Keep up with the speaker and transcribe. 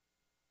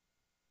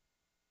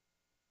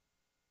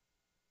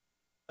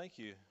Thank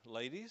you,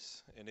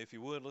 ladies. And if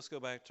you would, let's go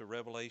back to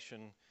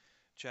Revelation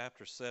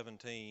chapter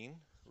 17.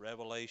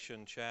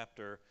 Revelation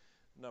chapter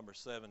number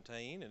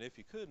 17. And if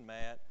you could,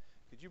 Matt,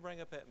 could you bring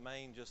up that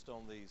main just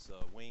on these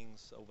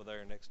wings over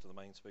there next to the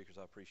main speakers?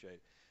 I appreciate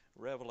it.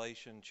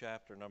 Revelation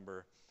chapter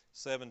number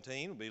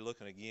 17. We'll be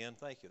looking again.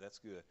 Thank you. That's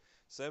good.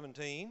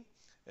 17.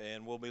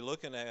 And we'll be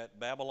looking at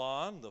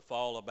Babylon, the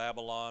fall of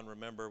Babylon.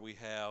 Remember, we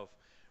have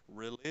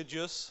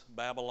religious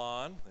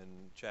Babylon.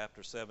 In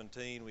chapter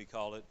 17, we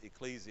call it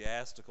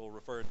ecclesiastical,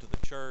 referring to the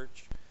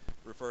church,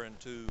 referring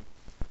to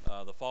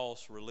the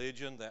false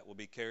religion that will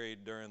be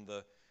carried during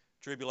the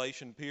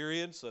tribulation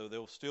period. So there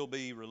will still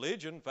be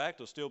religion. In fact,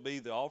 there will still be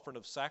the offering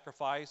of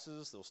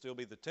sacrifices. There will still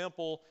be the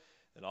temple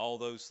and all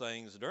those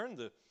things during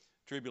the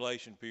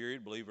tribulation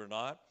period, believe it or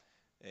not.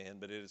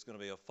 But it is going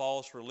to be a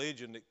false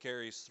religion that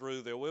carries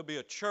through. There will be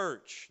a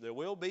church. There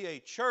will be a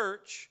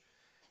church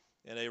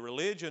and a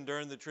religion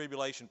during the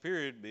tribulation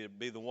period,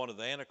 be the one of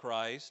the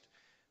Antichrist,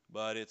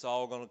 but it's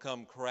all going to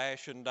come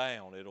crashing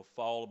down. It'll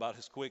fall about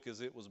as quick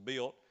as it was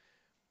built.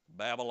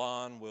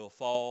 Babylon will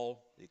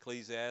fall.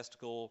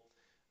 Ecclesiastical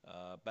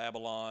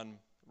Babylon,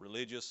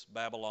 religious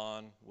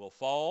Babylon will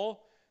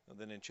fall. And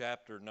then in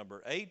chapter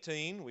number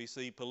 18, we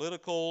see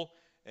political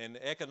and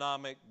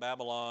economic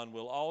Babylon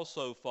will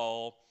also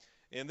fall.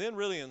 And then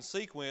really in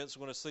sequence,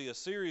 we're going to see a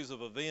series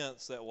of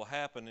events that will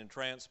happen and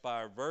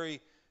transpire very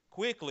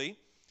quickly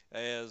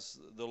as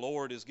the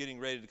Lord is getting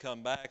ready to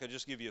come back. I'll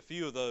just give you a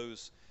few of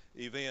those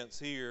events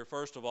here.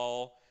 First of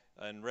all,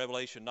 in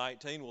Revelation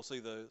 19, we'll see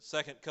the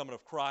second coming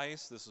of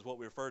Christ. This is what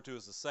we refer to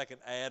as the second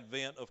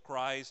advent of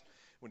Christ,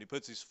 when he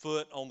puts his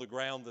foot on the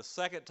ground the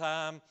second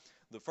time.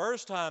 The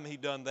first time he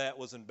done that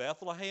was in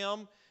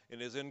Bethlehem in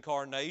his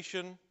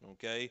incarnation.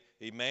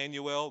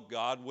 Emmanuel,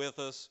 God with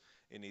us,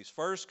 in his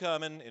first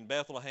coming in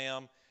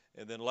Bethlehem.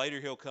 And then later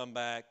he'll come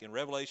back in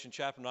Revelation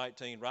chapter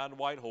 19, riding a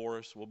white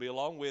horse. We'll be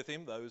along with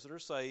him, those that are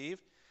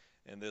saved.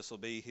 And this will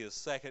be his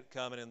second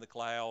coming in the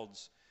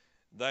clouds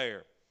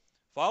there.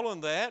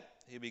 Following that,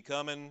 he'll be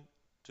coming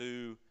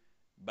to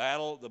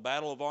the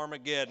battle of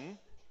Armageddon.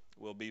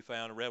 Will be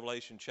found in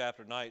Revelation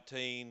chapter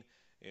 19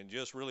 in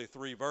just really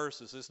 3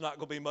 verses. It's not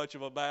going to be much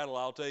of a battle,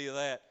 I'll tell you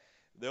that.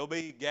 They'll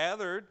be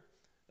gathered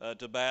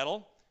to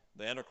battle.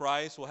 The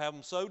Antichrist will have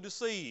them so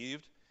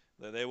deceived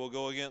that they will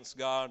go against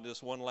God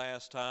this one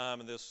last time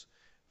and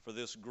for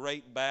this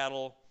great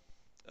battle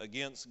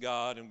against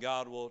God, and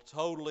God will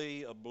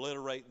totally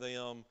obliterate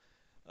them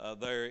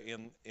there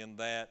in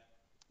that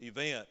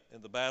event,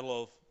 in the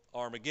battle of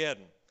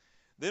Armageddon.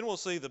 Then we'll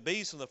see the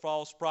beast and the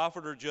false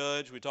prophet are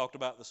judged. We talked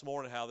about this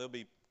morning how they'll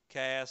be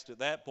cast at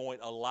that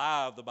point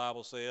alive, the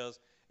Bible says,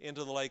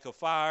 into the lake of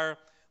fire.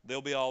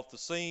 They'll be off the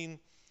scene.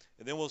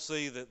 And then we'll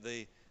see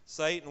that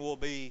Satan will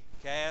be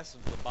cast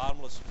into the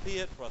bottomless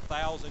pit for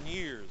 1,000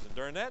 years. And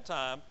during that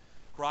time,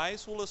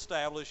 Christ will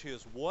establish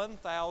his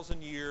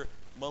 1,000-year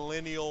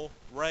millennial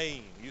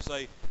reign. You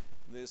say,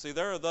 see,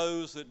 there are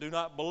those that do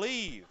not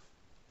believe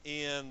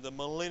in the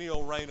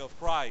millennial reign of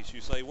Christ.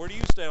 You say, where do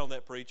you stand on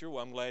that, preacher?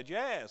 Well, I'm glad you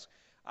asked.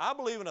 I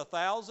believe in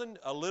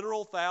a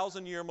literal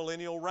 1,000-year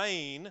millennial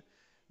reign,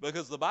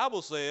 because the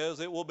Bible says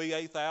it will be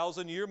a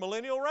 1,000-year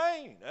millennial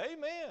reign.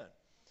 Amen.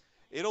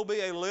 It'll be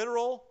a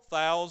literal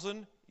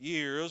 1,000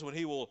 years when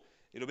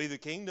it'll be the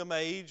kingdom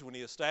age, when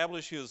he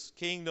established his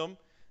kingdom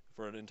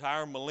for an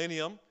entire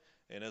millennium.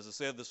 And as I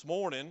said this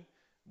morning,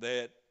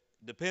 that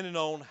depending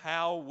on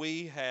how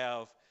we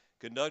have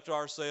conducted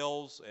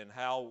ourselves and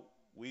how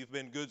we've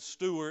been good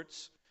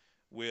stewards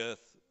with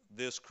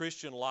this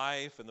Christian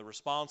life and the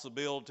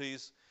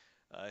responsibilities,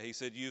 he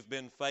said, you've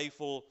been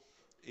faithful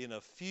in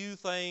a few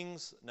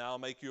things, now I'll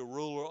make you a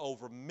ruler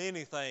over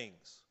many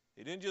things.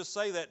 He didn't just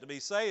say that to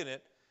be saying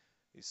it.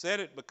 He said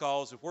it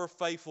because if we're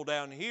faithful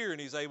down here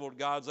and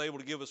God's able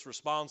to give us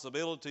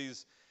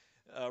responsibilities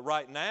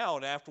right now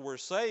and after we're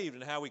saved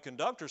and how we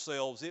conduct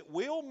ourselves, it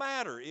will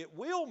matter. It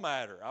will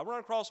matter. I run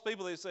across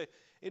people that say,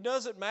 it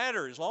doesn't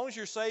matter. As long as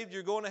you're saved,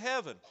 you're going to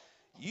heaven.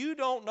 You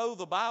don't know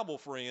the Bible,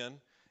 friend.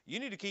 You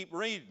need to keep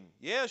reading.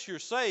 Yes, you're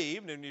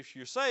saved, and if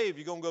you're saved,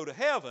 you're going to go to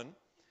heaven,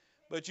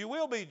 but you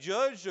will be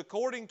judged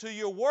according to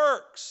your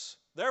works.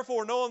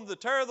 Therefore, knowing the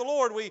terror of the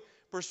Lord, we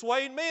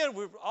persuade men.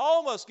 We've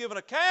all must give an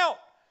account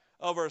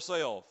of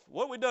ourselves.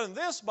 What we've done in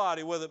this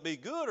body, whether it be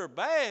good or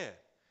bad,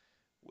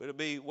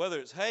 whether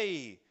it's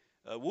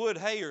wood,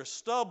 hay, or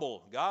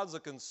stubble, God's a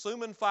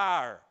consuming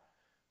fire.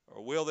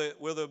 Or will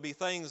there be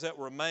things that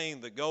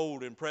remain, the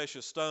gold and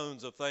precious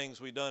stones of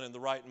things we've done in the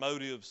right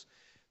motives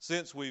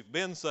since we've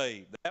been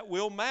saved? That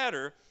will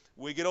matter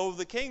when we get over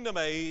the kingdom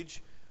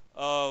age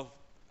of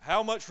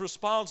how much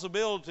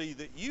responsibility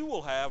that you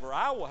will have or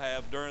I will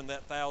have during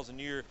that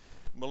 1,000-year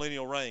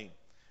millennial reign.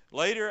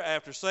 Later,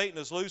 after Satan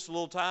is loose a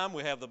little time,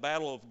 we have the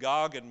battle of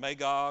Gog and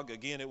Magog.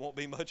 Again, it won't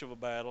be much of a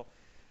battle.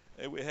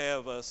 And we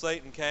have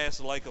Satan cast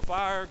in the lake of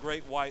fire,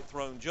 great white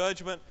throne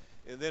judgment.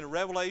 And then in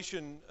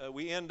Revelation,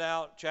 we end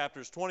out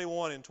chapters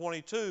 21 and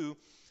 22.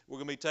 We're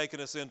going to be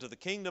taking us into the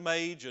kingdom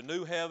age, a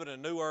new heaven, a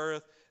new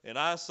earth. And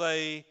I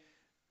say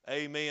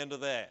amen to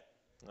that.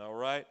 All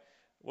right?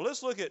 Well,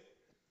 let's look at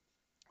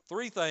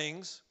three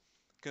things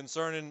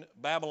concerning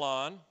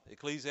Babylon,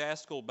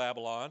 ecclesiastical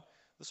Babylon.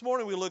 This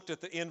morning we looked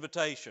at the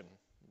invitation.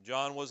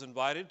 John was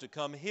invited to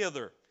come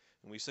hither.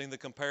 And we've seen the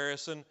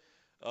comparison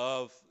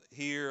of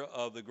here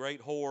of the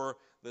great whore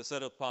that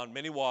sat upon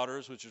many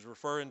waters, which is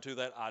referring to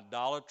that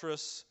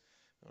idolatry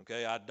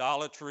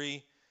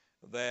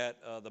that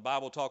the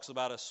Bible talks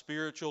about, a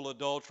spiritual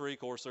adultery. Of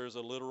course, there's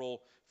a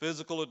literal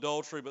physical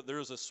adultery, but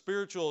there's a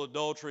spiritual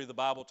adultery the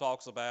Bible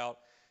talks about,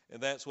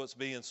 and that's what's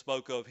being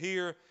spoke of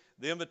here.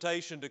 The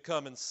invitation to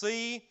come and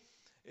see,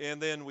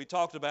 and then we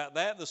talked about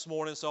that this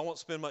morning, so I won't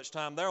spend much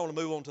time there. I want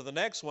to move on to the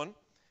next one,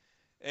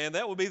 and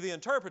that would be the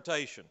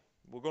interpretation.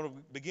 We're going to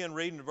begin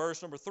reading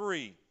verse number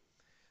 3.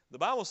 The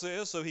Bible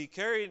says, "So he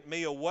carried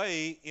me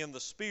away in the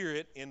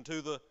Spirit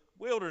into the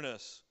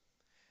wilderness.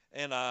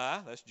 And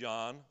I," that's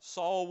John,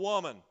 "saw a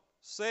woman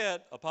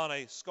set upon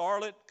a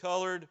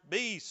scarlet-colored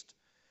beast,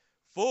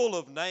 full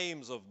of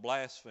names of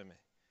blasphemy,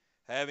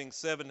 having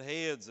 7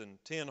 heads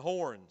and 10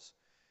 horns.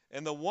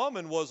 And the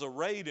woman was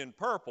arrayed in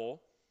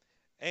purple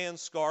and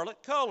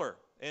scarlet color,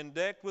 and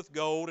decked with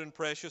gold and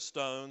precious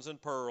stones and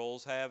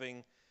pearls,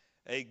 having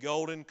a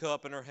golden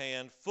cup in her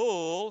hand,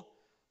 full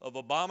of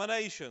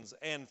abominations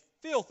and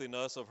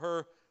filthiness of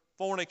her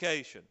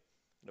fornication.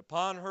 And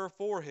upon her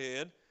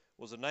forehead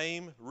was a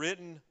name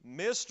written,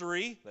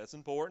 Mystery," that's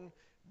important,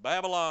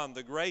 "Babylon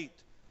the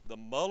Great, the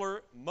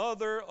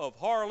mother of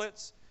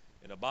harlots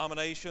and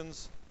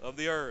abominations of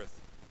the earth.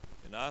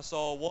 And I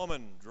saw a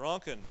woman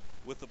drunken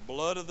with the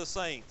blood of the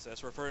saints,"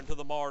 that's referring to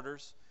the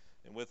martyrs,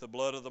 and with the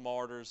blood of the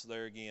martyrs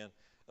there again,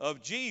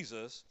 "of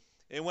Jesus.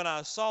 And when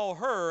I saw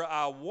her,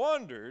 I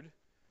wondered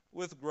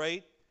with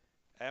great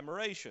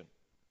admiration.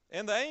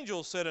 And the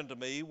angel said unto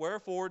me,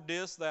 Wherefore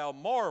didst thou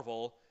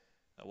marvel?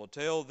 I will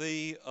tell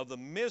thee of the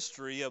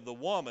mystery of the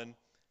woman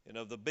and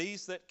of the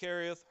beast that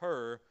carrieth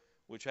her,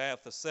 which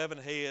hath the 7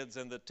 heads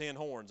and the 10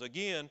 horns."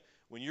 Again,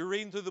 when you're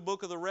reading through the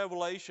book of the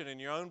Revelation in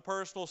your own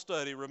personal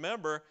study,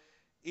 remember,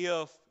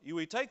 if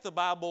we take the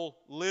Bible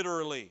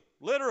literally,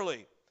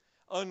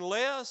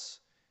 unless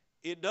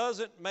it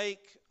doesn't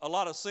make a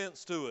lot of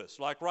sense to us,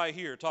 like right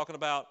here, talking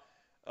about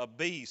a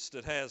beast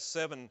that has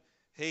 7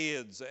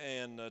 heads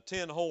and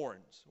 10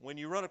 horns. When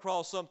you run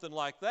across something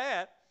like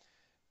that,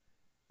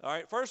 all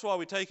right, first of all,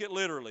 we take it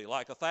literally,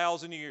 like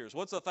 1,000 years.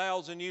 What's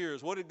 1,000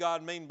 years? What did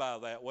God mean by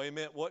that? Well, he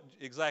meant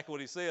exactly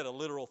what he said, a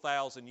literal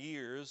 1,000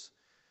 years.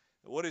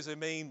 What does he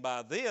mean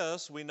by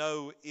this? We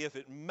know if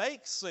it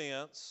makes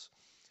sense,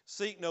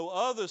 seek no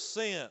other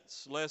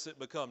sense, lest it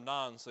become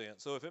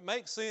nonsense. So if it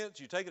makes sense,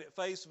 you take it at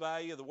face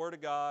value, the Word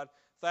of God.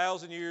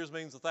 1,000 years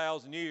means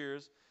 1,000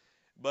 years.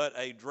 But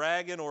a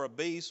dragon or a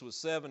beast with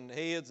 7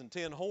 heads and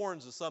 10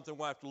 horns is something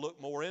we'll have to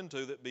look more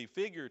into that be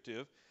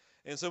figurative.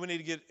 And so we need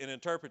to get an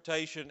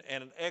interpretation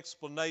and an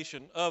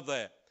explanation of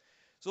that.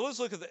 So let's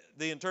look at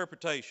the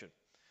interpretation.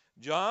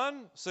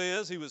 John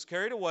says he was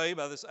carried away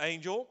by this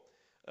angel,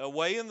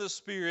 away in the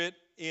Spirit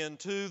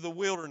into the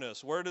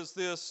wilderness. Where does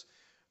this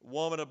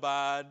woman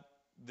abide,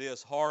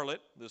 this harlot,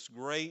 this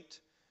great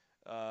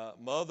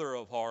mother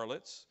of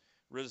harlots?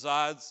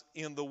 Resides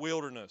in the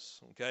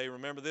wilderness. Okay,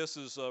 remember this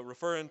is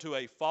referring to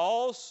a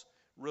false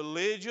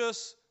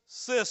religious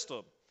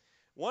system.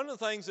 One of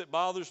the things that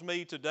bothers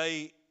me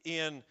today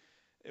and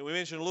we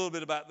mentioned a little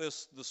bit about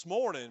this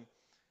morning,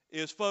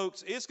 is,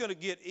 folks, it's going to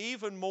get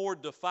even more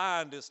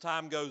defined as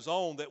time goes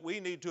on that we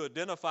need to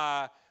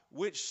identify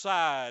which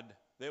side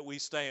that we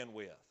stand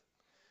with.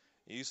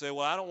 You say,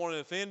 well, I don't want to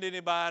offend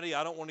anybody.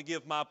 I don't want to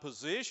give my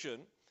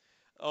position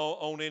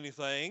on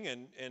anything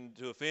and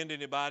to offend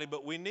anybody,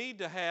 but we need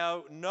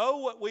to know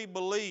what we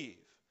believe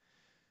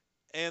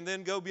and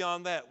then go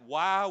beyond that,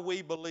 why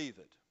we believe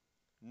it.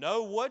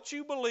 Know what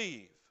you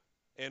believe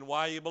and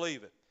why you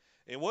believe it.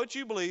 And what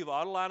you believe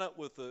ought to line up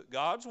with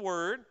God's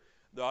Word.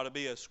 There ought to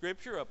be a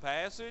scripture, a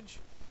passage,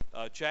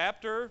 a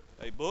chapter,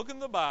 a book in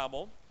the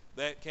Bible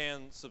that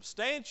can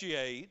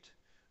substantiate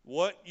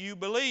what you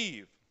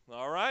believe,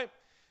 all right?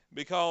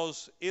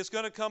 Because it's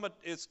coming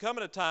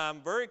a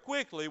time very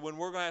quickly when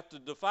we're going to have to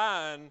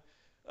define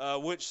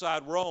which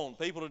side we're on.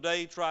 People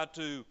today try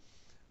to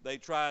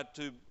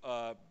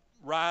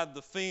ride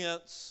the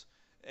fence,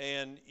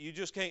 and you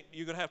just can't.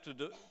 You're going to have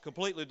to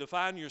completely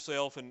define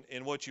yourself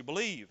in what you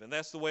believe, and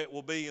that's the way it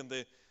will be in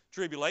the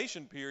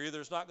tribulation period.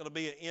 There's not going to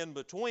be an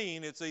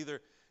in-between. It's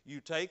either you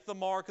take the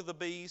mark of the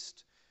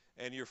beast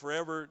and you're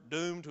forever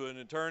doomed to an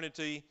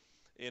eternity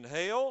in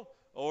hell,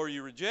 or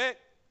you reject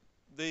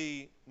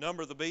the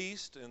number of the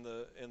beast and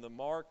the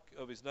mark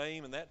of his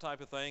name and that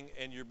type of thing,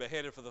 and you're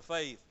beheaded for the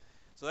faith.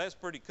 So that's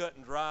pretty cut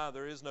and dry.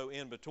 There is no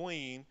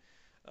in-between.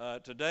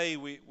 Today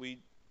we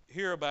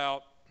hear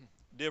about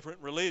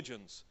different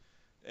religions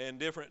and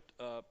different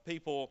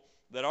people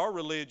that are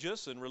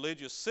religious and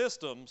religious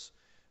systems.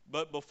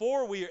 But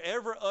before we are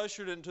ever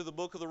ushered into the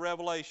book of the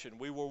Revelation,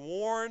 we were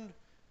warned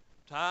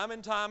time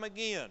and time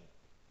again,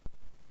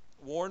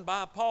 warned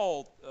by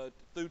Paul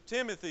through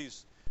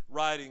Timothy's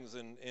writings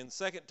in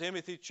 2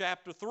 Timothy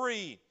chapter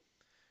 3,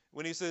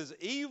 when he says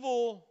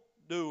evil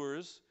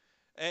doers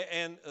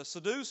and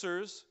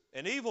seducers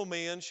and evil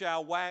men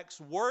shall wax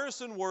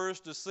worse and worse,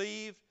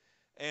 deceiving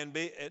and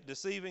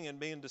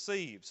being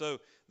deceived. So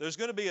there's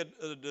going to be a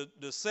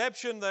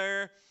deception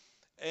there,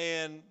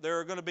 and there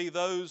are going to be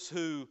those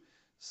who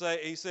say,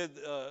 he said,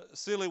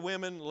 silly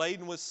women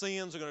laden with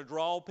sins are going to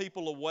draw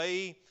people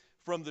away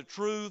from the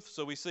truth.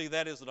 So we see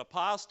that as an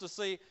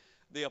apostasy.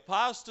 The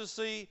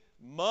apostasy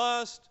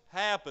must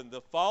happen.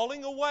 The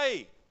falling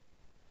away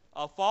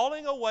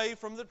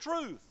from the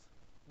truth.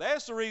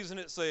 That's the reason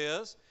it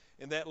says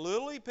in that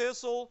little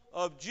epistle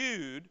of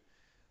Jude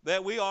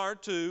that we are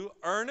to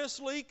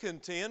earnestly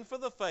contend for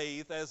the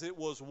faith as it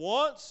was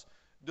once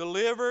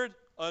delivered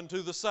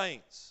unto the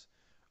saints.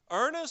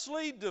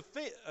 Earnestly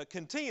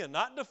contend,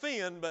 not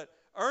defend, but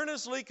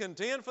earnestly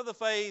contend for the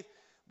faith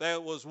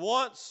that was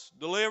once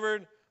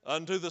delivered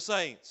unto the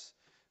saints.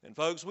 And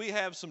folks, we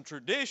have some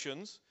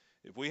traditions.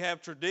 If we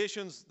have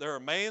traditions, there are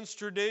man's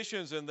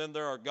traditions and then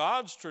there are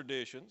God's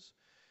traditions.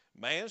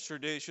 Man's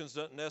traditions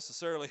doesn't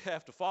necessarily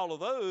have to follow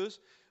those,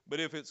 but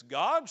if it's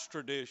God's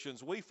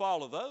traditions, we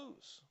follow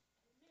those.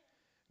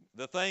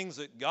 The things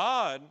that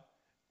God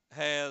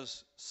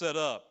has set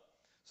up.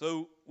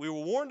 So we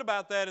were warned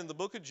about that in the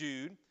book of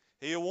Jude.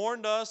 He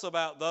warned us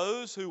about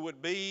those who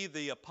would be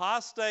the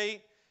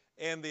apostate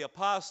and the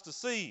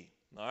apostasy.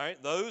 All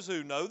right, those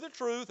who know the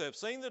truth, have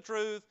seen the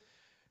truth,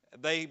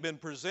 they've been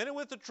presented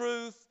with the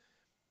truth,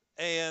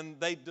 and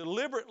they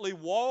deliberately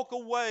walk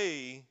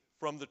away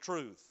from the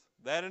truth.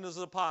 That is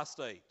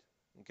apostate,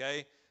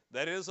 okay?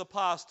 That is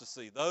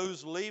apostasy.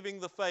 Those leaving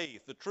the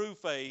faith, the true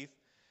faith,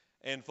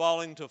 and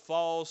falling to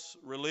false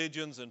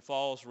religions and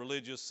false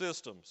religious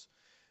systems.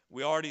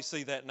 We already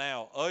see that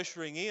now.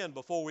 Ushering in,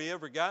 before we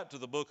ever got to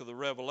the book of the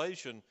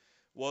Revelation,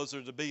 was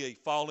there to be a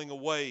falling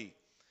away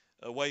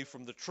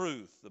from the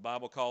truth. The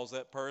Bible calls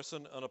that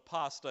person an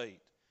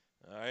apostate.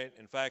 All right.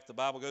 In fact, the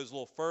Bible goes a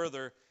little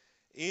further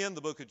in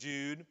the book of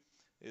Jude.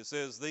 It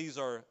says these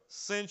are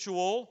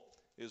sensual,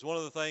 is one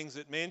of the things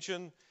it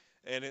mentioned,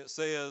 and it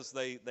says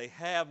they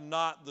have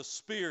not the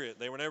Spirit.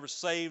 They were never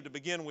saved to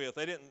begin with.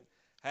 They didn't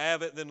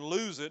have it, then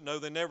lose it. No,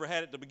 they never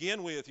had it to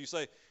begin with. You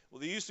say, well,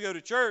 they used to go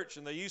to church,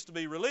 and they used to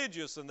be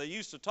religious, and they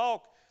used to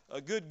talk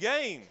a good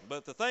game.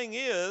 But the thing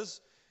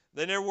is,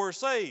 they never were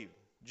saved.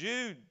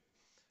 Jude,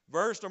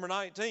 verse number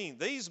 19,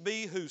 these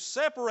be who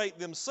separate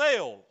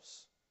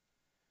themselves,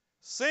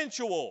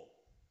 sensual,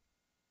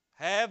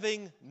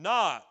 having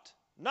not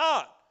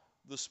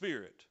the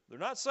Spirit. They're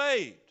not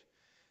saved.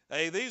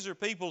 Hey, these are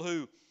people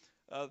who,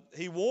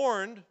 he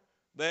warned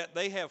that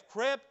they have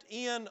crept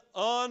in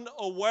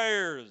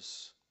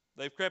unawares.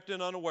 They've crept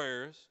in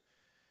unawares.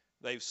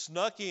 They've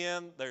snuck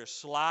in. They're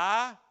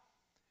sly,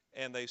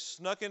 and they've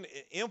snuck in,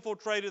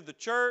 infiltrated the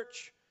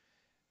church,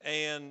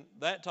 and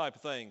that type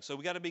of thing. So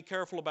we got to be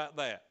careful about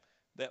that.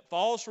 That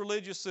false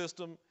religious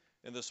system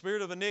and the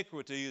spirit of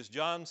iniquity, as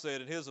John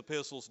said in his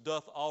epistles,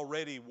 doth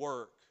already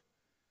work.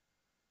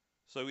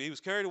 So he was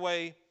carried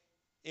away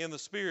in the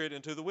spirit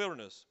into the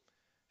wilderness.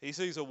 He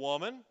sees a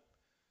woman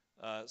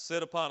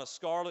sit upon a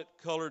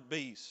scarlet-colored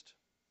beast.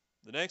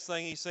 The next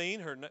thing he's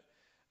seen,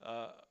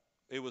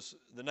 it was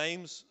the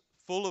names,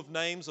 full of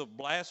names of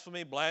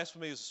blasphemy.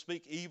 Blasphemy is to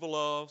speak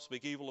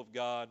evil of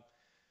God.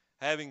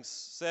 Having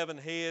 7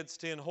 heads,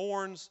 10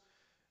 horns,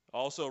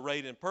 also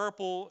arrayed in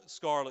purple,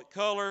 scarlet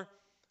color,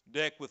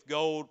 decked with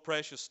gold,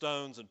 precious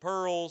stones, and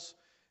pearls,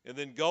 and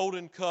then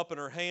golden cup in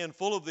her hand,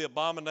 full of the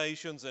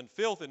abominations and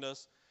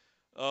filthiness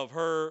of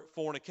her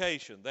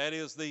fornication. That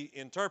is the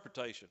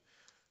interpretation.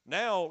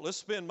 Now, let's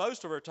spend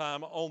most of our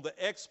time on the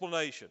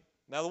explanation.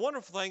 Now, the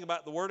wonderful thing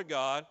about the Word of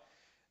God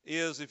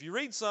is if you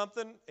read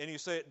something and you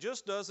say it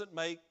just doesn't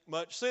make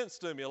much sense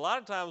to me, a lot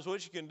of times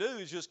what you can do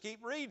is just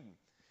keep reading.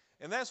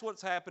 And that's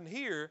what's happened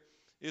here,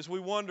 is we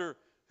wonder,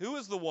 who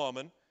is the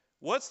woman?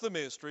 What's the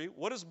mystery?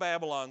 What does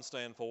Babylon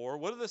stand for?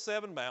 What are the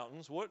 7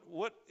 mountains?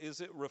 What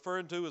is it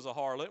referred to as a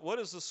harlot? What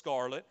is the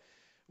scarlet?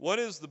 What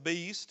is the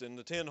beast and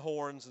the 10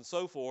 horns and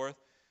so forth?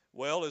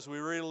 Well, as we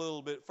read a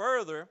little bit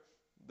further,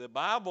 the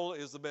Bible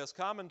is the best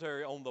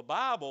commentary on the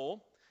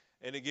Bible,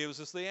 and it gives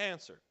us the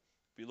answer.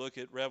 If you look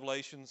at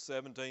Revelation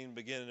 17,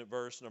 beginning at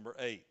verse number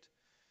 8,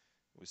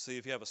 we see,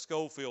 if you have a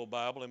Schofield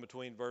Bible, in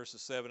between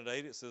verses 7 and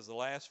 8, it says the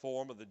last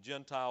form of the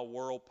Gentile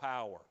world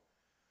power.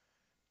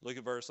 Look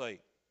at verse 8.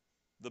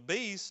 The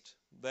beast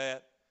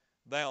that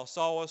thou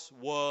sawest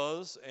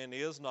was and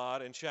is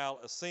not, and shall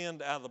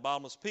ascend out of the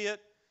bottomless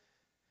pit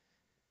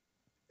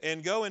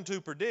and go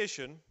into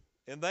perdition,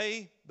 and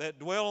they that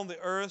dwell on the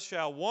earth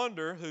shall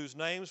wonder, whose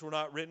names were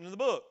not written in the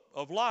book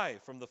of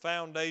life from the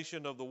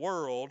foundation of the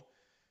world,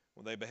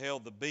 when they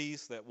beheld the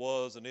beast that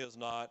was and is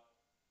not,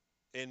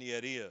 and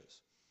yet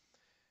is.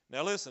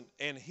 Now listen,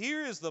 and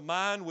here is the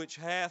mind which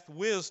hath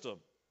wisdom.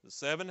 The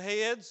 7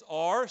 heads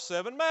are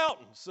 7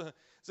 mountains.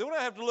 So we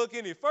don't have to look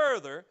any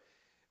further.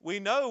 We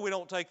know we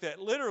don't take that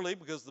literally,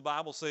 because the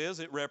Bible says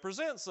it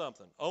represents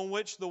something, on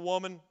which the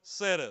woman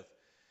sitteth.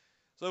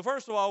 So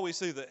first of all, we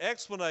see the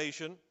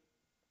explanation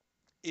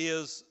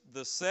is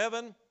the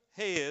 7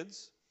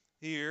 heads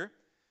here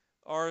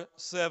are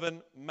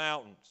 7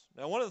 mountains.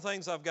 Now, one of the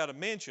things I've got to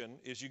mention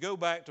is you go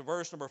back to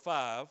verse number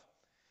 5,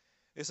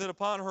 It said,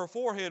 upon her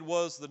forehead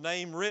was the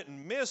name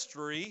written,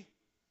 Mystery,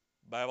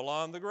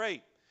 Babylon the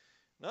Great.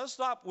 Now let's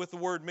stop with the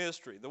word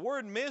mystery. The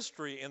word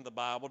mystery in the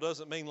Bible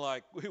doesn't mean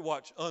like we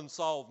watch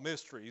unsolved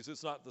mysteries.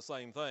 It's not the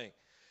same thing.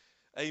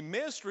 A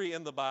mystery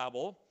in the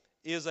Bible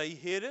is a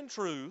hidden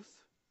truth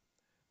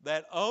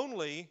that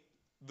only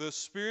the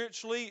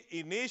spiritually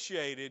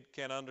initiated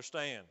can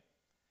understand.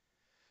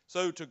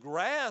 So to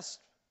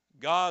grasp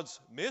God's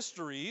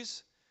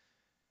mysteries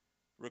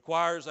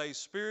requires a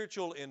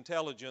spiritual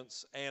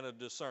intelligence and a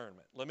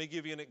discernment. Let me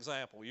give you an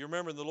example. You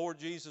remember in the Lord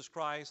Jesus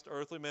Christ's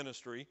earthly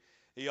ministry,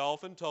 he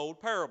often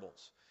told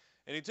parables.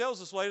 And he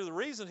tells us later the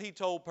reason he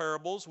told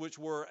parables, which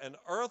were an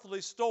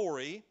earthly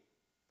story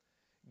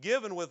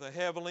given with a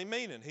heavenly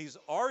meaning. He's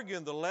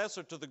arguing the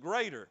lesser to the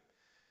greater.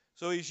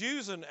 So he's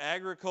using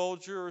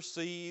agriculture or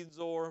seeds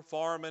or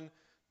farming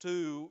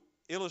to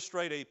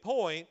illustrate a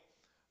point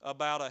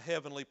about a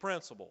heavenly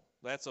principle.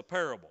 That's a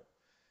parable.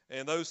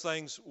 And those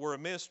things were a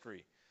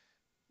mystery.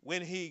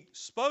 When he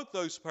spoke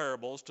those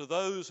parables to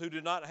those who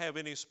did not have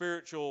any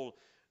spiritual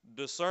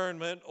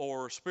discernment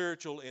or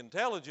spiritual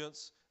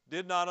intelligence,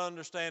 did not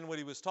understand what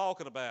he was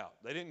talking about.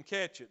 They didn't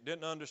catch it,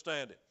 didn't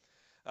understand it.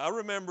 I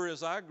remember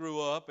as I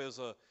grew up as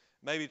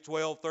maybe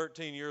 12,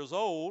 13 years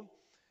old,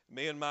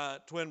 me and my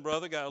twin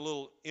brother got a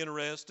little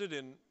interested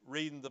in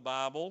reading the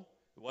Bible.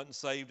 We wasn't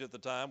saved at the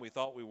time. We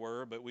thought we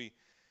were, but we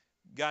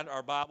got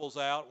our Bibles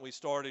out and we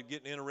started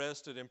getting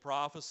interested in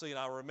prophecy. And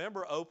I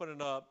remember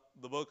opening up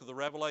the book of the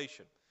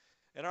Revelation.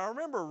 And I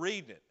remember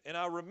reading it. And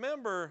I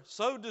remember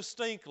so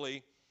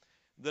distinctly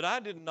that I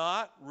did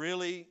not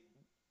really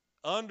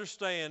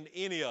understand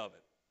any of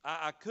it.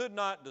 I could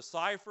not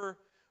decipher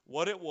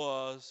what it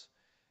was.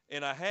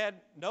 And I had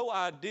no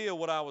idea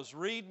what I was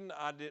reading.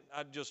 I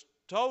just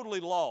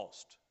totally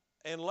lost.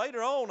 And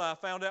later on I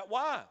found out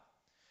why.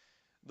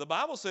 The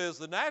Bible says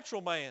the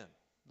natural man,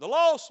 the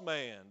lost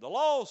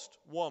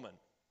woman,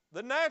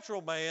 the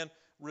natural man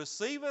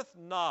receiveth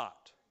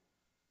not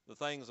the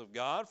things of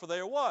God, for they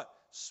are what?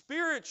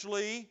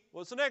 Spiritually,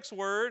 what's the next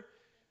word?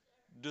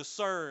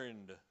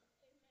 Discerned.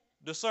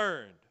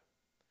 Discerned.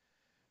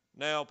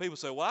 Now people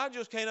say, well, I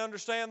just can't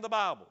understand the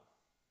Bible.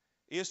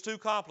 It's too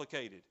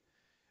complicated.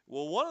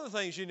 Well, one of the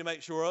things you need to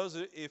make sure of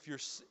is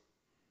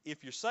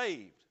if you're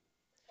saved.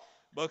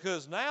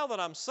 Because now that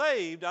I'm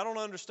saved, I don't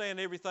understand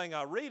everything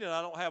I read and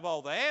I don't have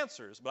all the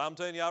answers. But I'm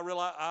telling you,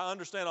 I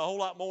understand a whole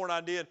lot more than I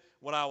did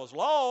when I was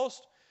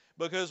lost,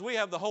 because we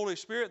have the Holy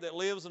Spirit that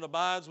lives and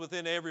abides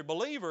within every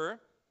believer.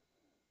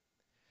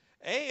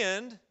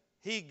 And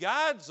he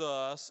guides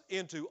us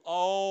into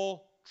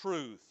all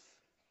truth.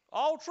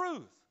 All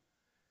truth.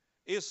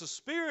 It's the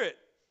Spirit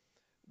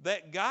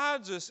that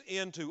guides us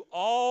into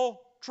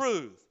all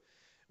truth.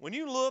 When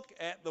you look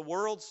at the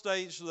world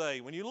stage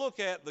today, when you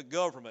look at the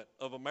government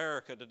of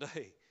America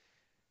today,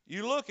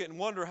 you look at and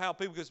wonder how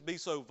people can be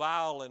so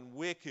vile and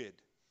wicked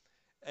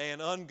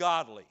and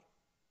ungodly.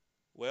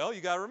 Well, you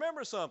got to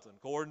remember something.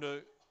 According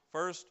to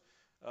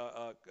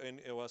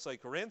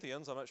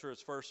Corinthians, I'm not sure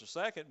it's 1st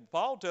or 2nd,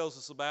 Paul tells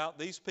us about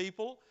these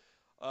people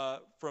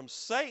from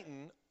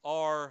Satan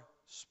are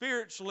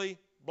spiritually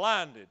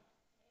blinded.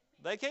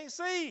 They can't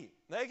see.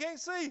 They can't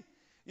see.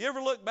 You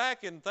ever look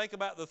back and think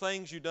about the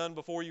things you've done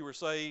before you were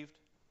saved?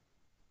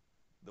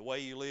 The way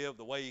you lived,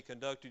 the way you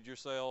conducted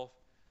yourself.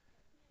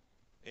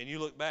 And you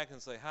look back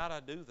and say, how did I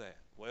do that?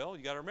 Well,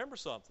 you got to remember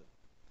something.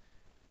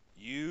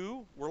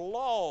 You were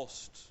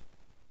lost.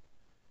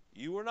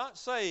 You were not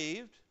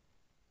saved.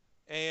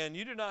 And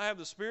you did not have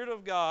the Spirit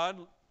of God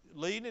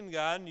leading and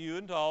guiding you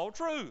into all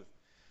truth.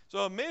 So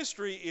a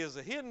mystery is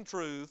a hidden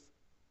truth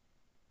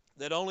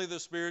that only the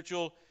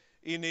spiritual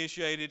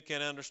initiated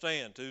can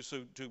understand.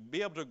 So to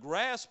be able to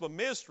grasp a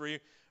mystery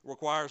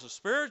requires a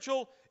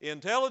spiritual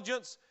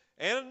intelligence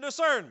and a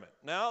discernment.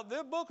 Now,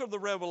 the book of the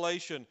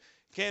Revelation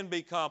can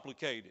be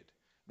complicated,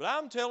 but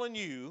I'm telling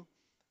you,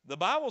 the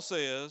Bible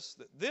says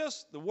that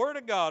the Word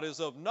of God is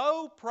of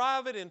no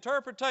private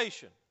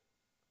interpretation.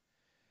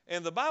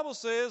 And the Bible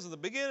says in the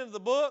beginning of the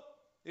book,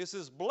 it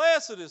says,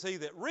 blessed is he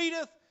that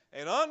readeth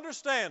and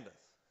understandeth.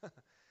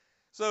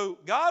 So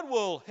God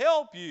will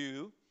help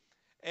you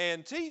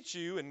and teach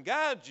you and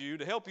guide you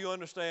to help you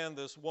understand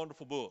this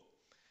wonderful book.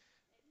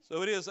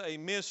 So it is a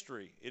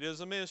mystery. It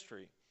is a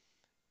mystery.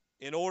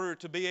 In order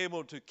to be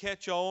able to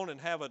catch on and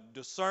have a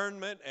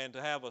discernment and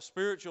to have a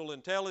spiritual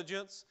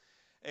intelligence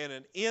and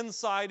an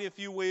insight, if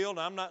you will, and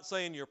I'm not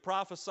saying you're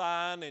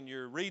prophesying and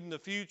you're reading the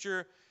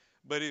future,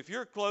 but if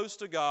you're close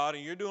to God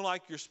and you're doing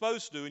like you're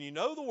supposed to do and you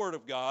know the Word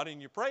of God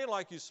and you're praying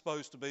like you're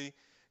supposed to be,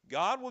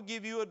 God will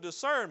give you a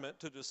discernment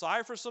to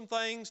decipher some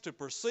things, to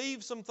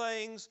perceive some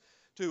things,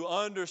 to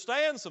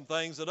understand some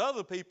things that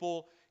other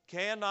people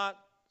cannot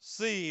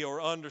see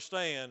or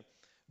understand,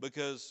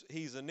 because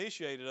he's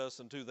initiated us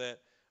into that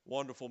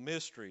wonderful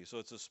mystery. So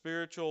it's a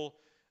spiritual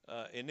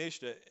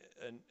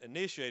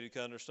initiated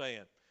to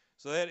understand.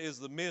 So that is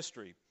the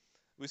mystery.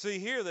 We see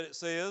here that it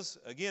says,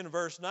 again in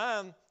verse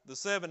 9, the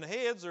 7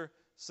 heads are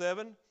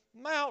 7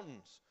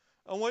 mountains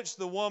on which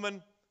the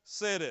woman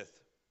sitteth.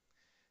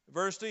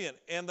 Verse 10,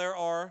 and there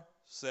are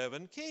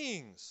 7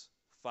 kings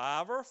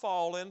 5 are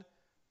fallen,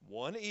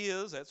 1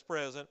 is, that's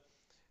present,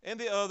 and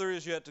the other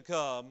is yet to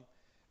come.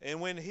 And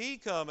when he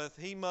cometh,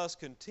 he must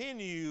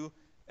continue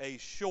a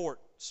short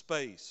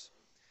space.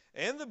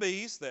 And the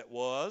beast that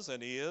was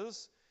and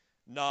is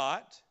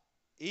not,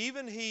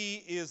 even he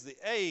is the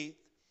 8th,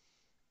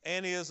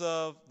 and is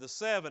of the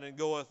 7, and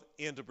goeth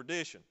into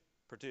perdition.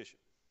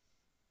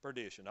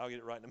 Perdition. I'll get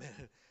it right in a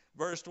minute.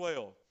 Verse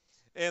 12.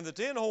 And the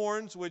 10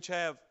 horns which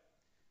have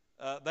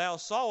thou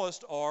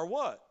sawest are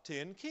what?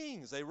 10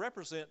 kings. They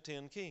represent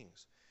 10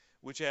 kings,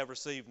 which have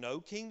received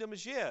no kingdom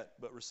as yet,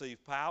 but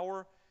receive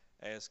power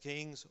as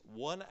kings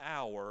 1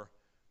 hour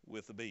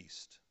with the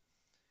beast.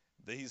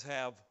 These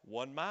have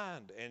one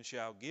mind, and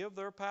shall give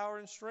their power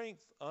and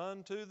strength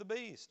unto the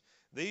beast.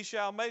 These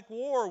shall make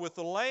war with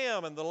the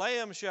Lamb, and the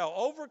Lamb shall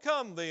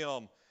overcome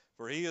them.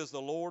 For he is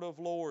the Lord of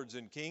lords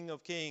and King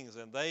of kings,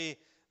 and they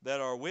that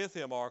are with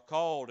him are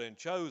called and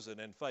chosen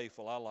and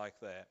faithful. I like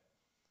that.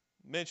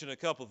 Mention a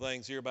couple of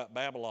things here about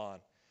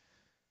Babylon.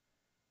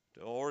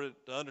 In order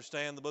to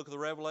understand the book of the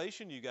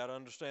Revelation, you got to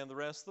understand the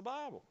rest of the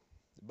Bible.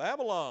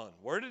 Babylon,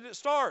 where did it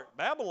start?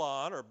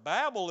 Babylon, or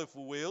Babel, if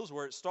we will, is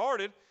where it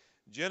started.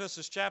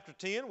 Genesis chapter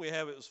 10, we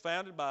have it was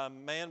founded by a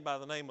man by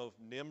the name of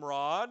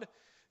Nimrod.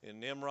 And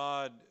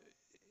Nimrod,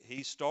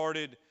 he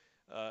started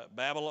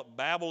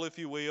Babel, if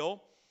you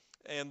will.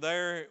 And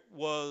there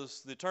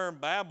was the term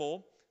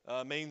Babel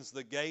means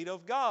the gate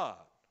of God.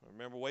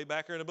 Remember way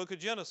back here in the book of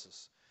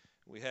Genesis,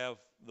 we have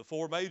the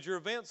 4 major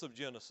events of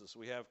Genesis.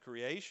 We have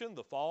creation,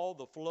 the fall,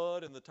 the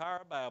flood, and the Tower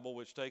of Babel,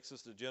 which takes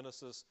us to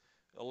Genesis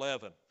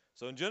 11.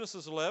 So in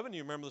Genesis 11,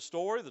 you remember the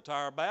story, the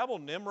Tower of Babel,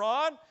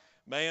 Nimrod.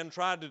 Man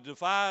tried to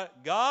defy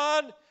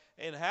God,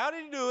 and how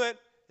did he do it?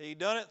 He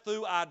done it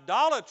through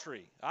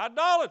idolatry.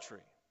 Idolatry.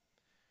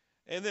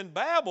 And then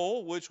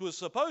Babel, which was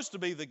supposed to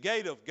be the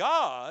gate of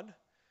God,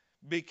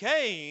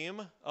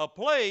 became a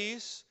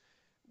place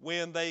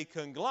when they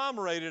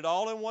conglomerated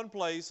all in one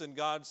place, and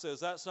God says,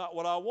 that's not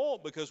what I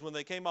want, because when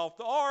they came off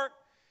the ark,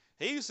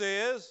 he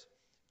says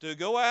to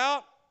go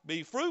out,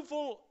 be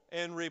fruitful,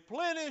 and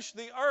replenish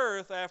the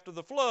earth after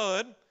the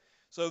flood.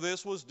 So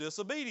this was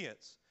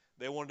disobedience.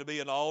 They wanted to be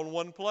in all in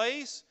one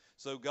place.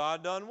 So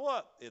God done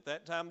what? At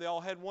that time they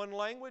all had one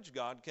language.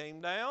 God came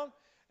down,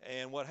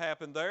 and what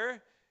happened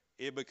there?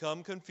 It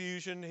become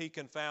confusion. He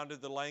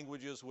confounded the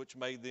languages, which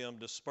made them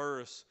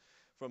disperse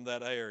from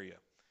that area.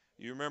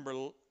 You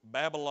remember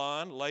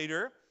Babylon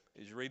later,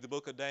 as you read the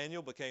book of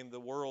Daniel, became the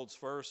world's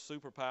first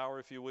superpower,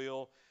 if you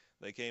will.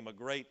 They became a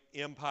great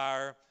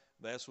empire.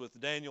 That's with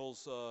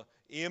Daniel's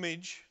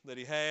image that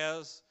he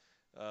has.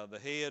 The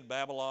head,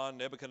 Babylon,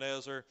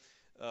 Nebuchadnezzar,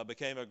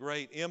 became a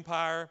great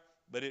empire,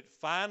 but it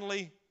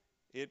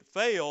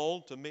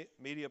failed to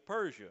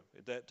Media-Persia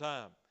at that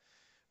time.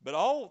 But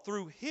all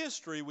through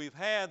history, we've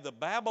had the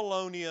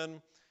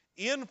Babylonian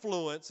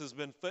influence has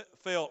been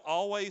felt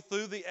all the way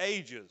through the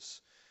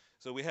ages.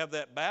 So we have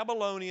that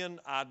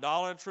Babylonian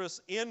idolatrous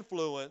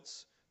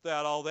influence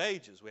throughout all the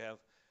ages.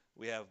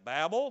 We have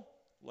Babel,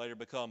 later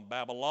become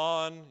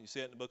Babylon. You see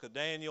it in the book of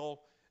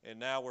Daniel, and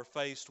now we're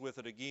faced with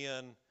it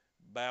again,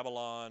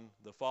 Babylon,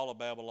 the fall of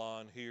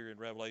Babylon here in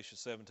Revelation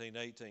 17,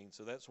 18.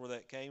 So that's where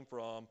that came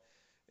from,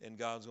 and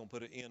God's going to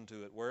put an end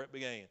to it, where it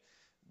began.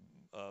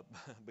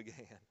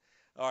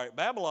 All right,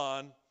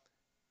 Babylon,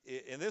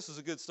 and this is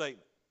a good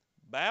statement.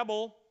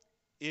 Babel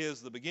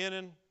is the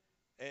beginning.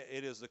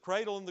 It is the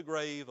cradle and the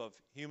grave of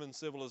human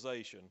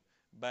civilization,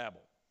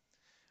 Babel.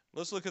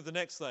 Let's look at the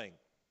next thing.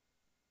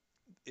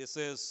 It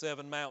says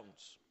 7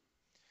 mountains.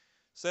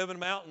 7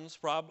 mountains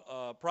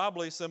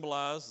probably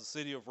symbolize the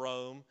city of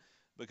Rome,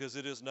 because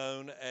it is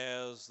known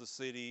as the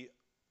city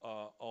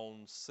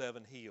on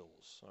 7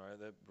 hills. All right,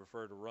 that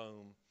refer to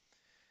Rome.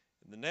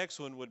 And the next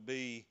one would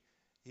be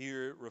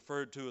here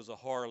referred to as a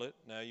harlot.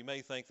 Now, you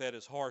may think that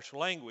is harsh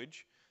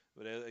language,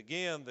 but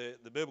again,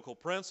 the biblical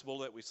principle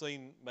that we've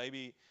seen,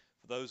 maybe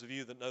for those of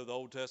you that know the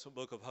Old Testament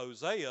book of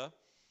Hosea,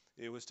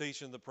 it was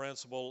teaching the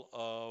principle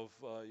of,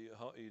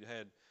 you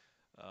had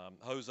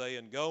Hosea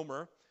and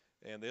Gomer,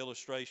 and the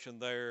illustration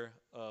there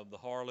of the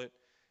harlot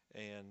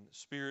and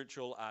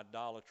spiritual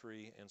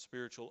idolatry and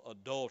spiritual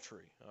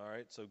adultery. All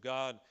right, so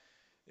God,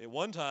 at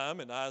one time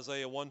in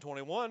Isaiah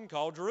 1:21,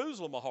 called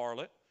Jerusalem a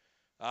harlot.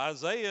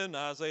 Isaiah in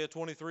Isaiah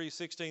 23,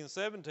 16,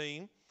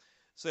 17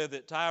 said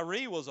that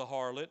Tyre was a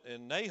harlot,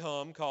 and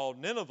Nahum called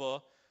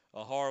Nineveh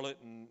a harlot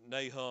in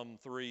Nahum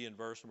 3 and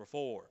verse number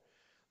 4.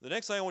 The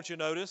next thing I want you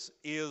to notice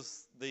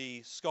is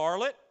the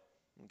scarlet.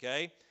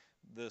 Okay,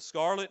 the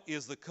scarlet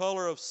is the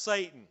color of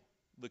Satan.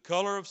 The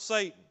color of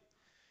Satan.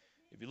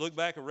 If you look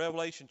back at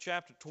Revelation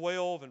chapter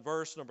 12 and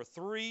verse number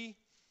 3,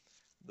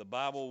 the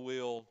Bible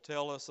will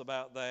tell us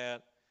about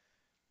that.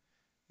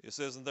 It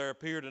says, and there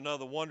appeared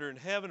another wonder in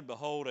heaven.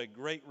 Behold, a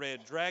great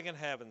red dragon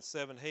having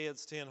 7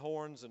 heads, 10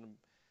 horns, and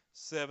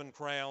 7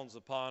 crowns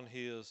upon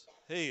his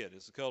head.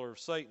 It's the color of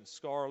Satan,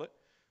 scarlet.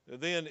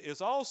 And then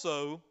it's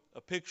also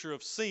a picture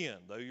of sin,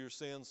 though your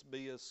sins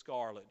be as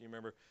scarlet. You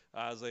remember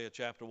Isaiah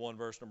chapter 1,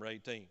 verse number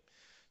 18.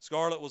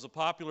 Scarlet was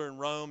popular in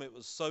Rome. It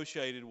was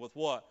associated with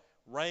what?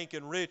 Rank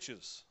and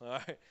riches. All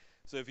right.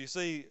 So if you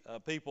see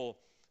people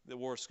that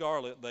wore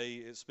scarlet,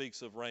 it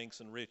speaks of ranks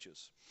and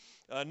riches.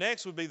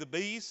 Next would be the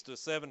beast,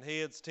 7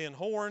 heads, 10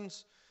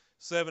 horns.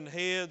 7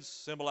 heads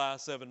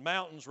symbolize 7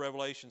 mountains,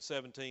 Revelation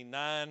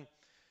 17:9.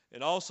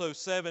 And also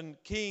 7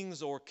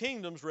 kings or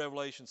kingdoms,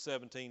 Revelation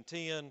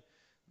 17:10,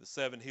 the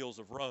 7 hills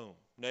of Rome.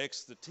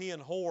 Next, the 10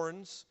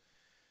 horns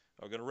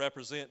are going to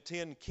represent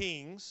 10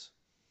 kings.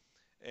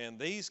 And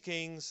these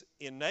kings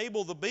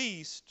enable the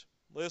beast,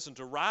 listen,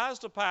 to rise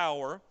to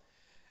power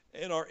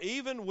and are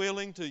even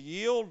willing to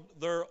yield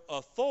their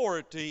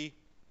authority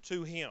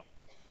to him.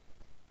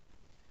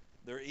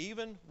 They're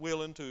even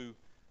willing to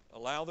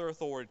allow their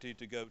authority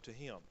to go to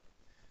him.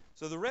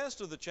 So the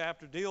rest of the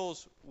chapter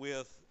deals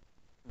with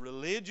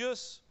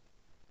religious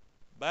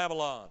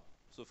Babylon.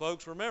 So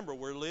folks, remember,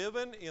 we're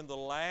living in the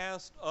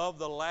last of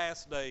the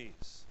last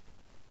days,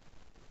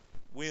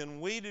 when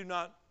we do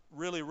not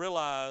really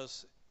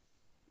realize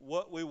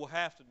what we will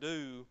have to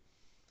do,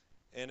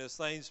 and as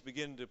things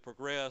begin to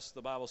progress,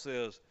 the Bible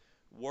says,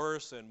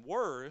 worse and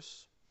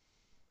worse,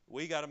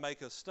 we got to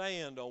make a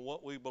stand on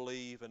what we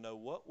believe and know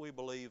what we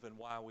believe and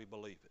why we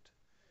believe it.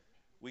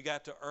 We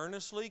got to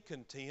earnestly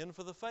contend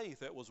for the faith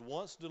that was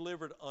once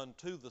delivered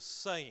unto the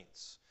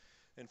saints.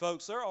 And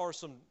folks, there are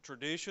some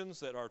traditions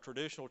that are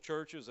traditional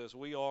churches, as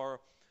we are,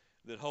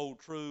 that hold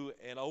true,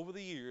 and over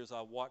the years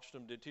I've watched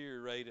them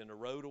deteriorate and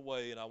erode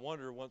away, and I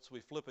wonder, once we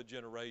flip a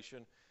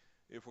generation,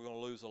 if we're going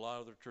to lose a lot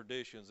of the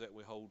traditions that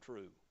we hold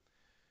true.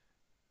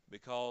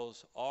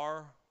 Because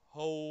our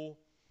whole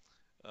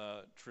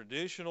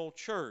traditional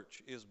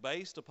church is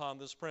based upon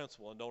this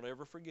principle, and don't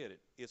ever forget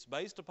it. It's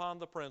based upon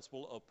the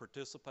principle of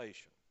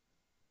participation.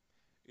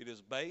 It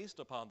is based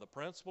upon the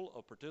principle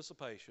of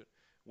participation.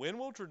 When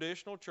will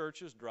traditional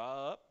churches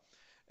dry up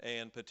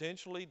and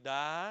potentially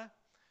die?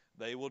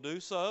 They will do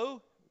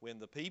so when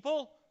the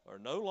people are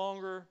no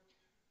longer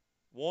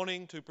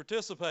wanting to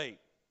participate.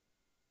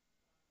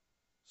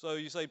 So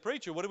you say,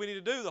 preacher, what do we need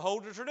to do? To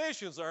hold the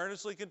traditions, to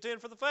earnestly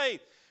contend for the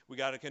faith. We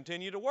got to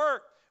continue to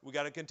work. We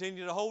got to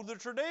continue to hold the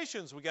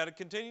traditions. We got to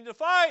continue to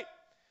fight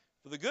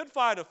for the good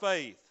fight of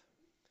faith,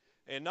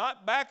 and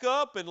not back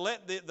up and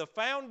let the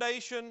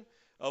foundation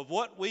of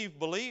what we've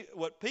believed,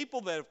 what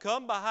people that have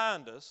come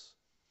behind us,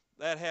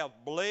 that have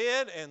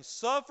bled and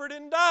suffered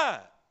and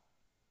died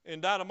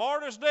a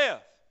martyr's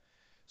death,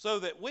 so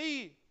that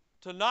we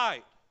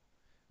tonight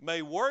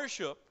may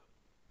worship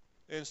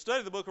and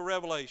study the book of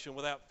Revelation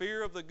without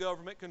fear of the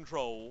government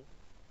control,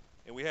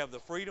 and we have the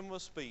freedom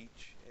of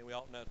speech, and we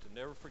ought not to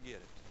never forget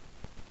it.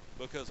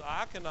 Because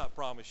I cannot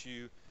promise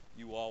you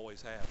will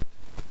always have it.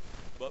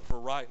 But for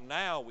right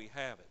now, we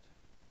have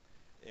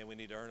it. And we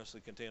need to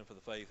earnestly contend for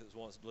the faith that was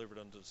once delivered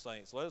unto the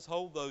saints. Let us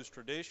hold those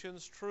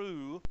traditions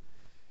true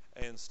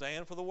and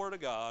stand for the Word of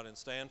God and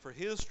stand for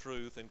His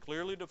truth and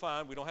clearly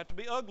defined. We don't have to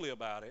be ugly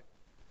about it.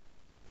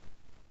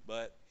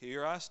 But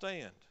here I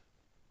stand.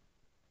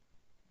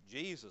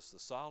 Jesus, the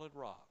solid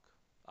rock,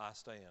 I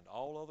stand.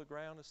 All other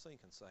ground is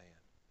sinking sand.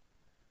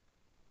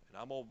 And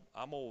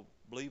I'm going to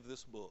believe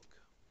this book.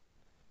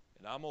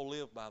 And I'm going to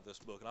live by this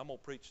book. And I'm going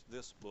to preach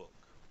this book.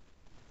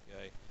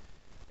 Okay?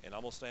 And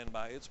I'm going to stand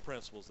by its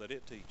principles that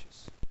it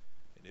teaches.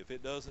 And if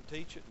it doesn't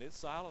teach it and it's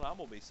silent, I'm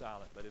going to be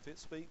silent. But if it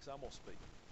speaks, I'm going to speak.